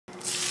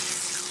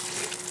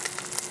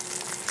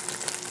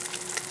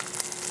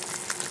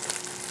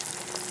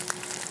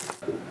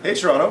Hey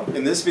Toronto,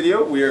 in this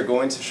video we are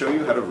going to show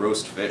you how to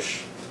roast fish.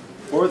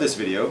 For this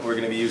video we're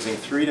going to be using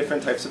 3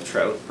 different types of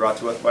trout brought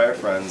to us by our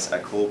friends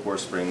at Kolapore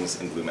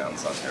Springs in Blue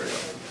Mountains, Ontario.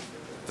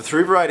 The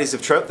 3 varieties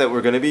of trout that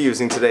we're going to be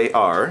using today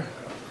are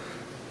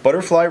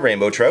Butterflied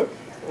Rainbow Trout,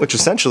 which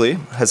essentially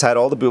has had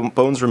all the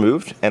bones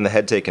removed and the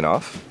head taken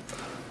off.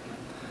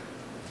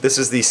 This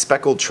is the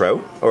Speckled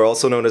Trout, or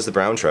also known as the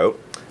brown trout.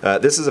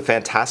 This is a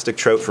fantastic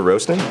trout for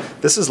roasting.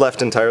 This is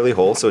left entirely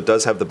whole, so it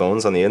does have the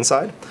bones on the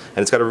inside,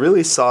 and it's got a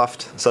really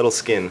soft, subtle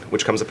skin,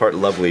 which comes apart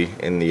lovely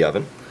in the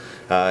oven.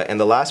 And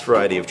the last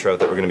variety of trout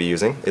that we're going to be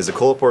using is the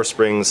Kolapore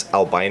Springs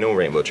Albino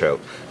Rainbow Trout.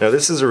 Now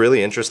this is a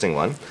really interesting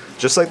one.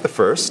 Just like the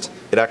first,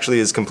 it actually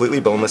is completely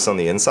boneless on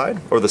the inside,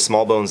 or the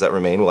small bones that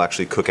remain will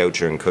actually cook out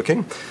during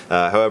cooking.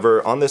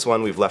 However, on this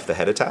one we've left the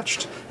head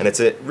attached, and it's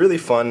a really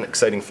fun,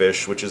 exciting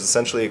fish, which is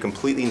essentially a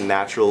completely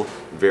natural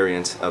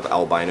variant of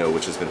albino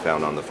which has been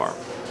found on the farm.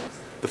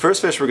 The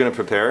first fish we're going to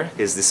prepare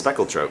is the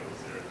Speckled Trout,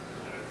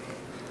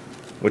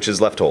 which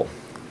is left whole.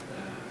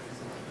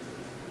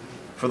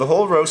 For the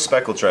whole roast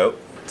speckled trout,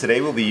 today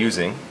we'll be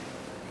using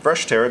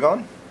fresh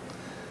tarragon,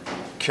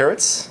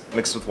 carrots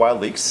mixed with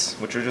wild leeks,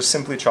 which are just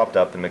simply chopped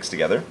up and mixed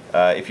together.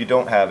 If you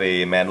don't have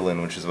a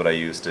mandolin, which is what I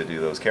use to do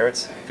those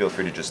carrots, feel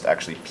free to just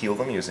actually peel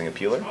them using a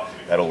peeler.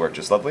 That'll work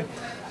just lovely.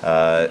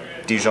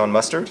 Dijon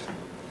mustard,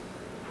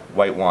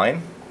 white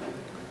wine,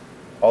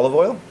 olive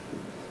oil,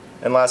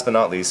 and last but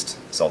not least,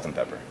 salt and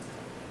pepper.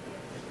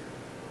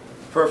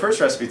 For our first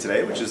recipe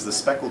today, which is the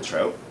speckled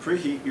trout,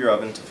 preheat your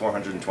oven to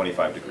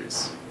 425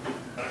 degrees.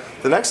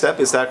 The next step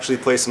is to actually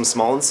place some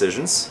small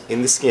incisions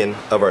in the skin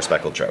of our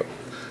speckled trout.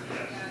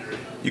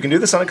 You can do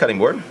this on a cutting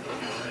board,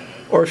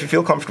 or if you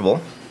feel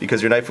comfortable,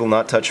 because your knife will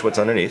not touch what's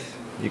underneath,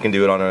 you can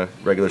do it on a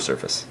regular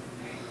surface.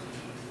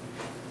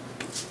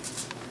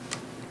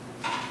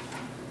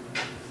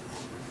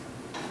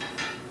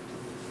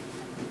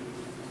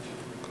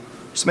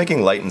 Just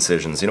making light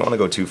incisions, you don't want to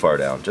go too far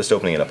down, just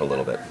opening it up a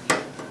little bit.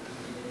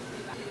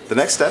 The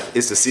next step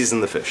is to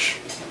season the fish.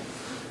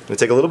 I'm going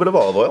to take a little bit of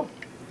olive oil,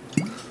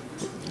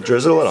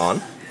 drizzle it on,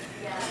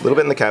 a little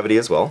bit in the cavity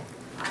as well,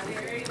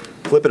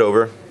 flip it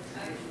over,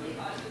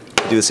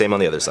 do the same on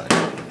the other side.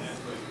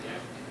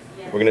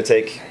 We're going to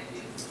take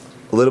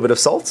a little bit of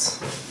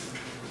salt,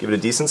 give it a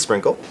decent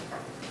sprinkle,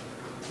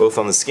 both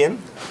on the skin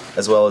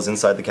as well as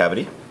inside the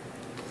cavity,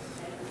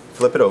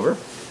 flip it over,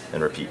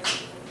 and repeat.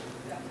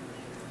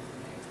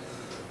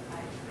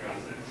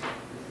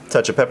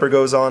 Touch of pepper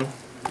goes on,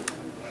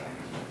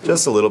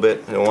 just a little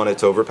bit, I don't want it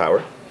to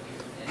overpower.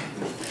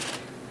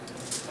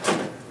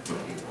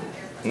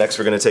 Next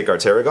we're going to take our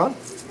tarragon.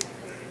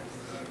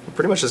 We're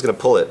pretty much just going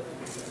to pull it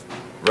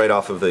right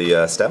off of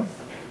the stem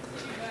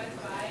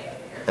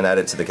and add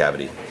it to the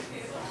cavity.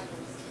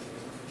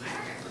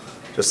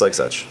 Just like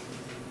such.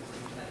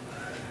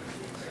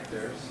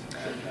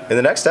 In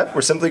the next step,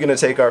 we're simply going to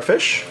take our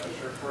fish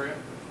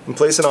and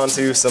place it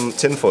onto some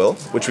tin foil,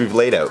 which we've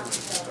laid out.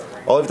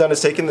 All I've done is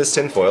taken this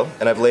tin foil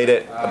and I've laid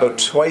it about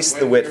twice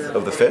the width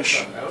of the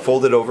fish,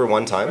 folded over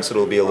one time so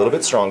it'll be a little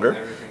bit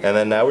stronger, and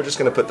then now we're just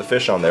going to put the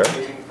fish on there.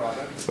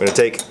 We're going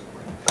to take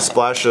a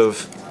splash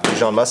of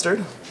Dijon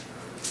mustard,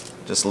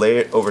 just lay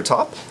it over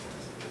top,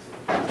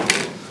 and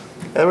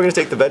then we're going to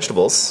take the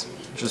vegetables,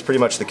 which is pretty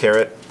much the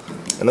carrot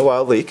and the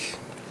wild leek,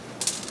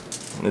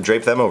 I'm going to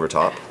drape them over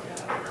top,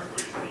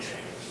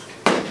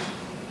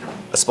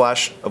 a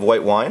splash of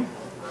white wine,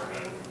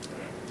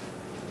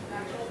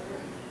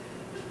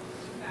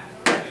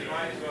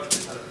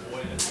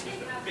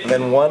 and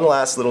then one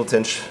last little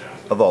tinge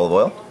of olive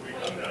oil.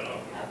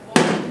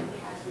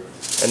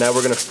 And now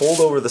we're going to fold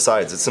over the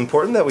sides. It's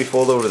important that we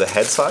fold over the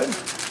head side and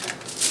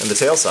the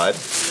tail side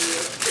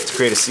to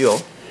create a seal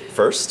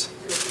first.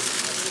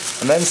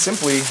 And then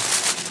simply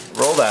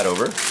roll that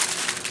over,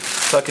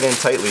 tuck it in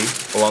tightly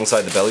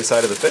alongside the belly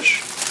side of the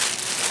fish,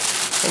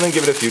 and then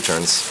give it a few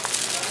turns.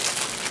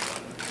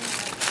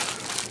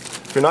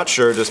 If you're not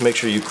sure, just make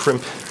sure you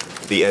crimp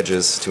the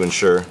edges to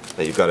ensure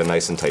that you've got a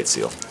nice and tight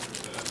seal.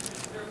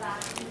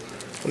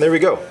 And there we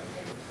go.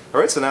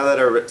 Alright, so now that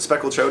our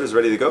speckled trout is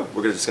ready to go,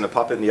 we're just going to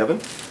pop it in the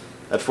oven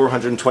at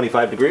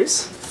 425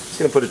 degrees. Just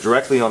going to put it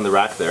directly on the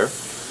rack there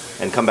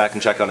and come back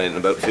and check on it in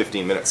about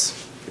 15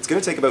 minutes. It's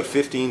going to take about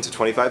 15 to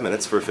 25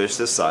 minutes for a fish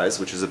this size,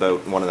 which is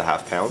about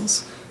 1.5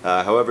 pounds.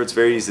 However, it's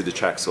very easy to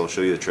check, so I'll show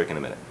you the trick in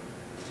a minute.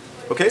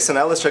 Okay, so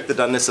now let's check the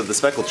doneness of the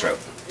speckled trout.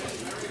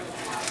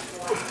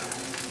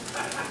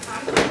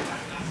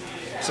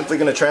 Simply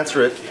going to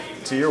transfer it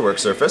to your work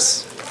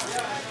surface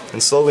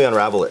and slowly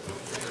unravel it.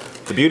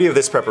 The beauty of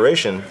this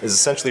preparation is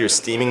essentially you're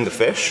steaming the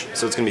fish,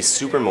 so it's going to be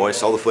super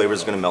moist, all the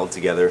flavors are going to melt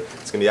together,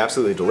 it's going to be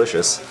absolutely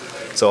delicious.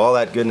 So all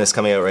that goodness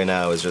coming out right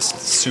now is just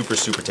super,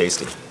 super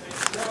tasty.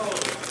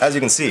 As you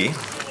can see,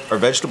 our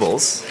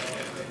vegetables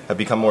have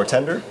become more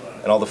tender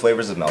and all the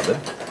flavors have melted.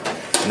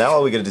 Now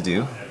all we get to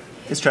do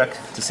is check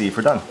to see if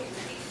we're done.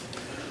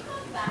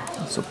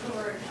 So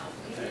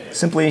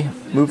simply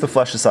move the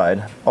flesh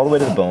aside all the way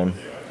to the bone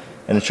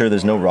and ensure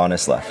there's no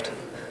rawness left.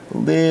 A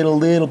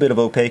little bit of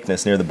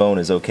opaqueness near the bone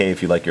is okay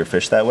if you like your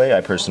fish that way.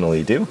 I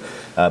personally do.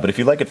 But if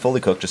you like it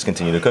fully cooked, just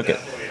continue to cook it.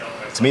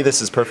 To me,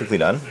 this is perfectly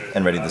done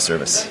and ready to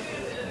service.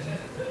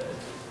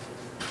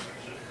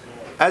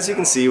 As you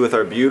can see with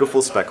our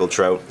beautiful speckled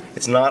trout,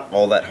 it's not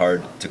all that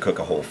hard to cook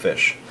a whole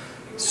fish.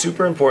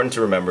 Super important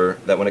to remember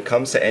that when it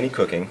comes to any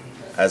cooking,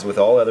 as with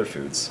all other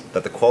foods,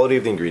 that the quality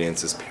of the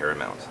ingredients is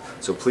paramount.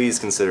 So please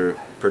consider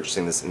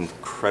purchasing this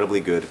incredibly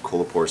good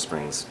Kolapore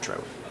Springs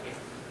trout.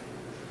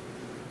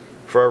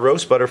 For our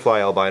roast butterfly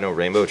albino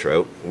rainbow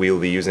trout, we will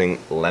be using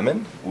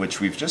lemon, which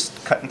we've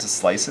just cut into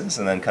slices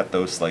and then cut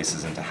those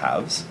slices into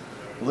halves.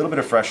 A little bit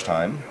of fresh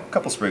thyme, a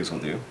couple sprigs will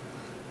do,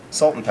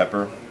 salt and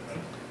pepper,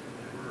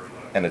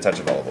 and a touch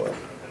of olive oil.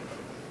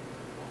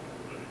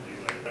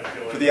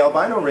 For the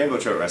albino rainbow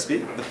trout recipe,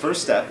 the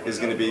first step is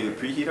going to be to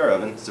preheat our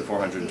oven to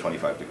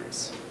 425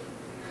 degrees.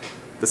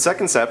 The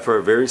second step for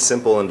a very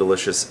simple and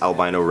delicious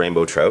albino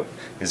rainbow trout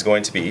is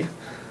going to be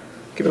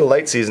give it a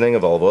light seasoning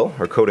of olive oil,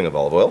 or coating of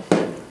olive oil,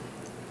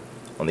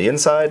 on the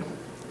inside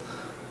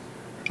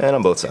and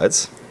on both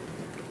sides.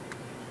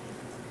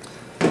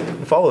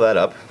 And follow that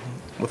up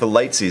with a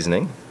light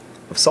seasoning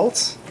of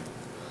salt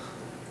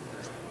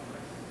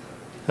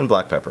and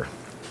black pepper.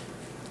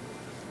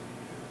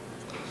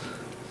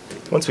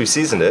 Once we've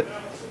seasoned it,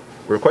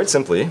 we're quite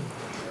simply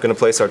going to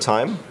place our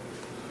thyme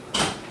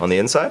on the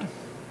inside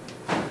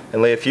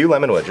and lay a few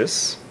lemon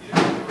wedges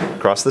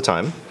across the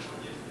thyme,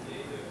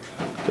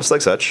 just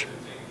like such.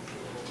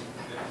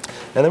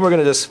 And then we're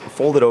going to just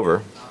fold it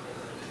over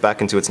back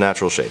into its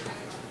natural shape,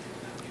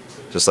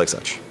 just like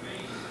such.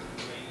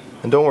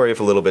 And don't worry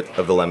if a little bit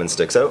of the lemon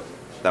sticks out,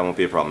 that won't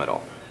be a problem at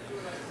all.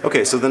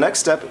 Okay, so the next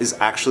step is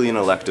actually an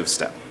elective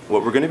step.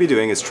 What we're going to be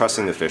doing is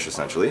trussing the fish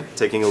essentially,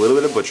 taking a little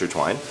bit of butcher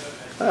twine.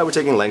 We're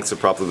taking lengths of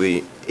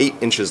probably 8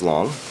 inches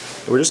long.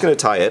 And we're just going to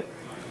tie it,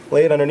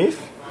 lay it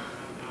underneath,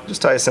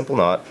 just tie a simple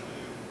knot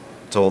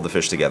to hold the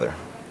fish together.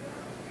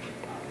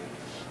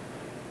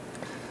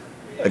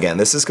 Again,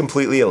 this is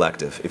completely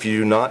elective. If you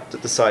do not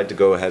decide to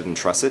go ahead and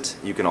truss it,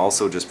 you can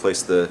also just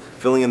place the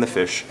filling in the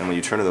fish, and when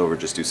you turn it over,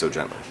 just do so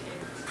gently.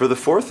 For the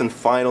fourth and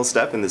final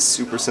step in this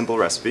super simple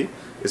recipe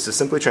is to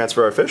simply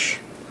transfer our fish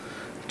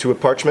to a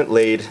parchment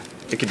laid,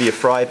 it could be a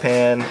fry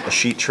pan, a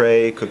sheet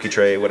tray, cookie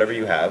tray, whatever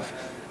you have,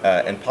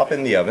 and pop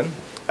in the oven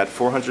at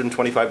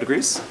 425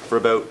 degrees for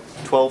about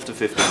 12 to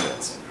 15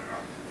 minutes.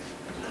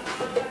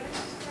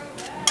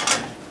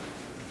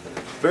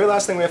 Very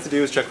last thing we have to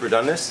do is check for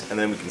doneness, and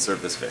then we can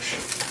serve this fish.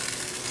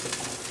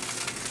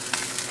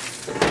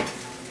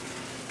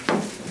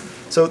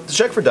 So to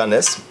check for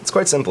doneness, it's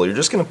quite simple. You're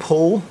just going to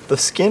pull the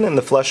skin and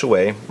the flesh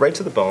away right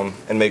to the bone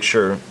and make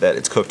sure that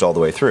it's cooked all the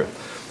way through.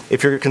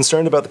 If you're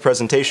concerned about the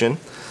presentation,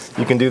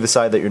 you can do the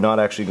side that you're not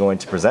actually going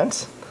to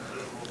present,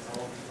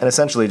 and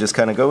essentially just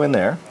kind of go in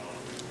there.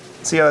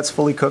 See how it's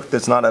fully cooked,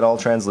 it's not at all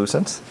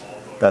translucent?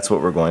 That's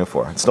what we're going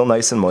for. It's still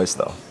nice and moist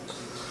though.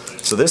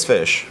 So this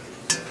fish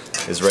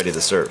is ready to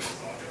serve.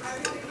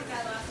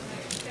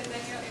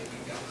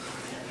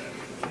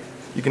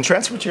 You can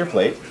transfer to your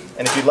plate,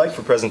 and if you'd like,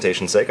 for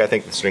presentation's sake, I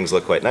think the strings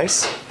look quite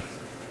nice.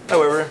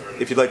 However,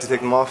 if you'd like to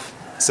take them off,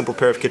 a simple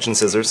pair of kitchen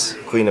scissors,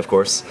 clean of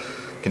course,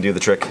 can do the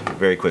trick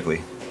very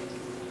quickly.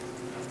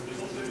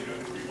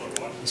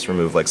 Just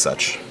remove like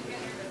such.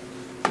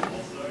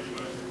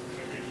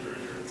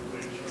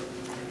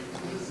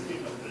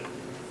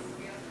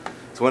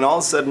 So when all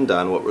is said and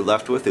done, what we're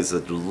left with is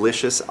a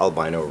delicious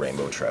albino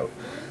rainbow trout.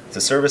 To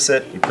service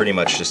it, you pretty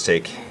much just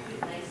take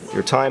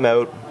your thyme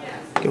out,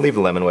 you can leave the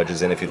lemon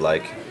wedges in if you'd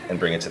like, and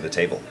bring it to the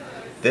table.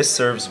 This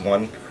serves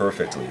one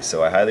perfectly,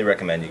 so I highly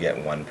recommend you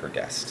get one per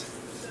guest.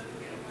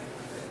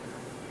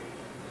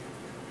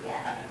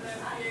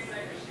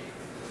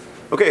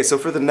 Okay, so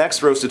for the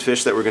next roasted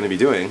fish that we're going to be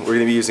doing, we're going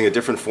to be using a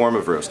different form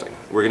of roasting.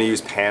 We're going to use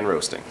pan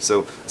roasting.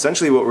 So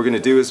essentially what we're going to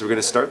do is we're going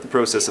to start the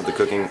process of the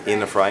cooking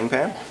in a frying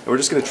pan, and we're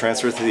just going to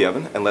transfer it to the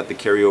oven and let the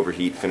carryover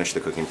heat finish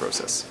the cooking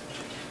process.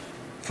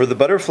 For the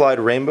Butterflied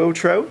rainbow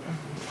trout,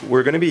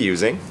 we're going to be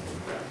using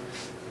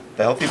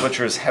the Healthy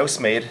Butcher's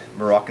house-made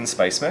Morrocan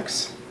spice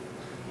mix,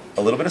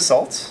 a little bit of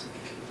salt,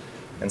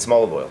 and some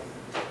olive oil.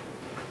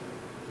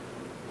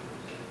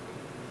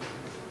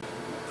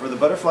 For the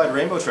Butterflied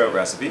rainbow trout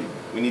recipe,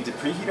 we need to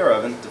preheat our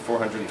oven to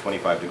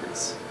 425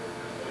 degrees.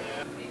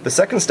 The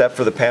second step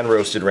for the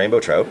pan-roasted rainbow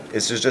trout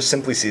is to just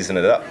simply season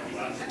it up.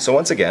 So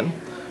once again,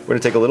 we're going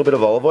to take a little bit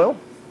of olive oil,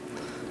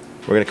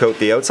 we're going to coat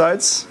the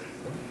outsides,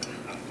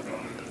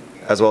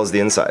 as well as the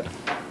inside.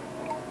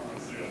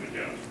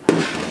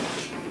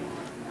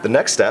 The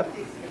next step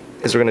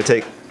is we're going to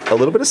take a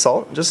little bit of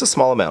salt, just a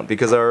small amount,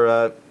 because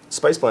our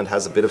spice blend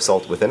has a bit of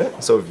salt within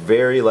it, so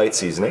very light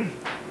seasoning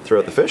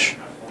throughout the fish,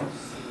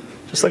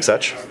 just like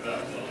such.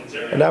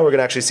 And now we're going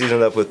to actually season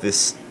it up with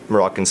this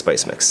Morrocan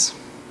spice mix.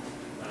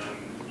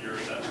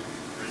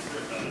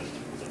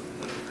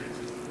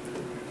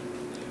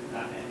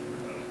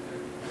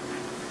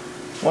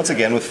 Once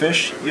again, with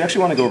fish, you actually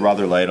want to go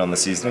rather light on the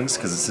seasonings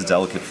because it's a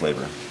delicate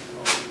flavor,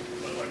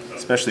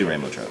 especially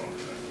rainbow trout.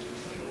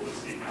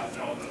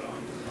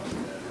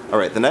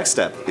 Alright, the next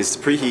step is to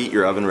preheat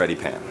your oven-ready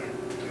pan.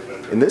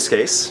 In this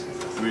case,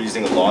 we're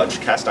using a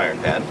Lodge cast iron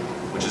pan,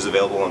 which is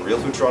available on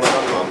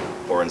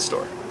realfoodtoronto.com or in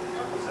store.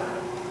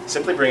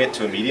 Simply bring it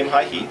to a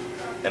medium-high heat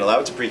and allow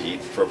it to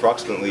preheat for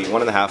approximately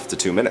 1.5 to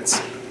 2 minutes.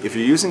 If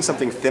you're using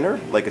something thinner,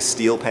 like a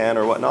steel pan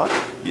or whatnot,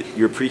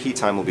 your preheat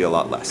time will be a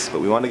lot less.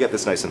 But we want to get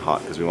this nice and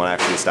hot because we want to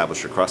actually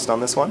establish your crust on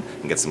this one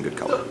and get some good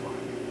color.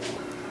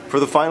 For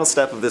the final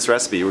step of this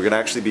recipe, we're going to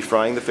actually be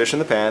frying the fish in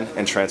the pan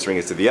and transferring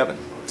it to the oven.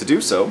 To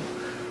do so,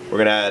 we're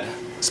going to add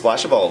a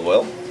splash of olive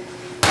oil,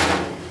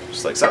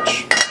 just like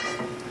such.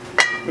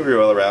 Move your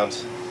oil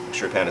around, make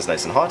sure your pan is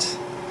nice and hot.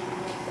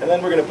 And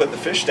then we're going to put the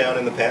fish down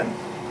in the pan,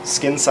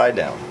 skin side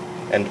down,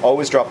 and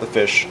always drop the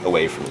fish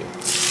away from you.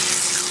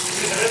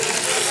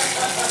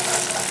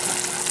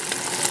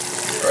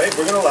 Alright,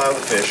 we're going to allow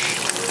the fish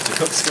to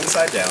cook skin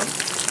side down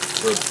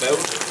for about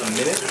a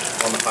minute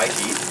on the high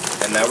heat,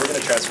 and now we're going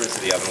to transfer it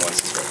to the oven once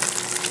it's ready.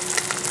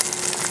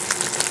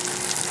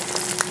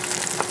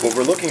 What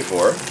we're looking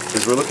for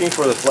is we're looking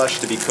for the flesh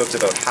to be cooked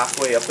about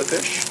halfway up the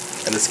fish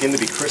and the skin to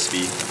be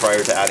crispy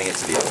prior to adding it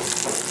to the oven.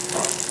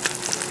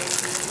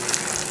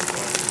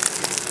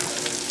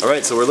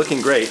 Alright, so we're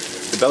looking great.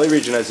 The belly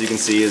region, as you can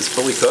see, is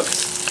fully cooked,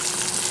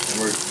 and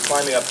we're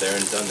climbing up there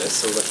and done this,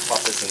 so let's pop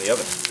this in the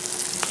oven.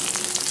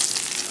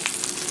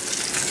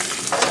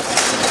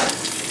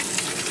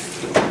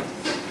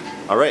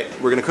 Alright,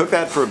 we're going to cook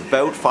that for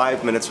about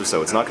 5 minutes or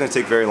so. It's not going to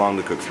take very long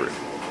to cook through.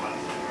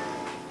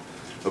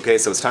 Okay,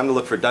 so it's time to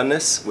look for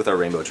doneness with our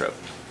rainbow trout.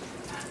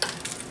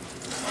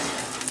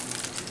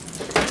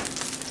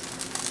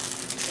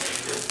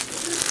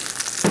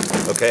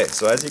 Okay,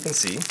 so as you can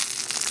see,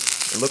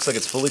 it looks like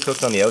it's fully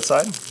cooked on the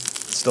outside.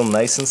 It's still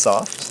nice and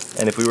soft,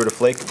 and if we were to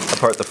flake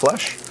apart the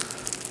flesh,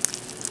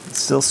 it's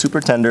still super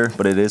tender,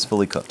 but it is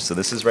fully cooked. So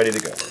this is ready to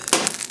go.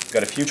 We've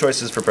got a few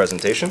choices for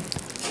presentation.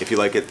 If you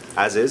like it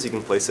as is, you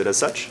can place it as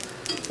such,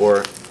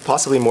 or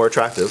possibly more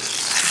attractive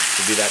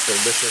would be that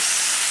delicious,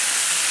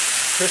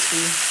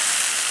 crispy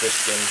fish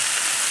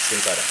skin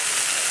side up.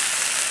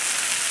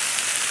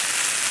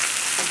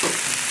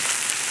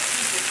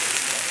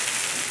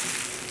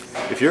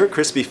 If you're a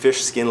crispy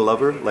fish skin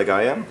lover like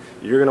I am,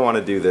 you're going to want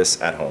to do this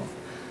at home.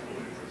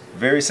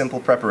 Very simple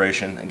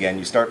preparation. Again,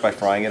 you start by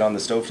frying it on the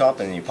stovetop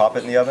and then you pop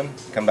it in the oven,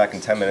 come back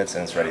in 10 minutes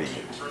and it's ready to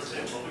eat.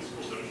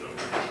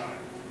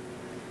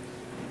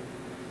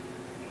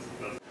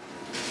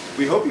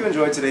 We hope you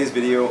enjoyed today's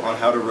video on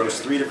how to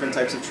roast 3 different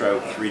types of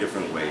trout 3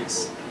 different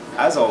ways.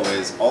 As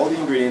always, all the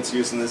ingredients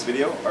used in this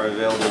video are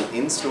available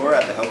in-store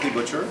at The Healthy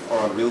Butcher or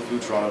on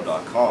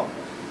realfoodtoronto.com.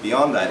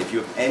 Beyond that, if you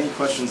have any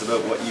questions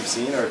about what you've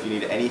seen or if you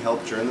need any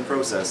help during the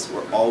process,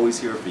 we're always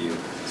here for you,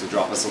 so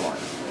drop us a line.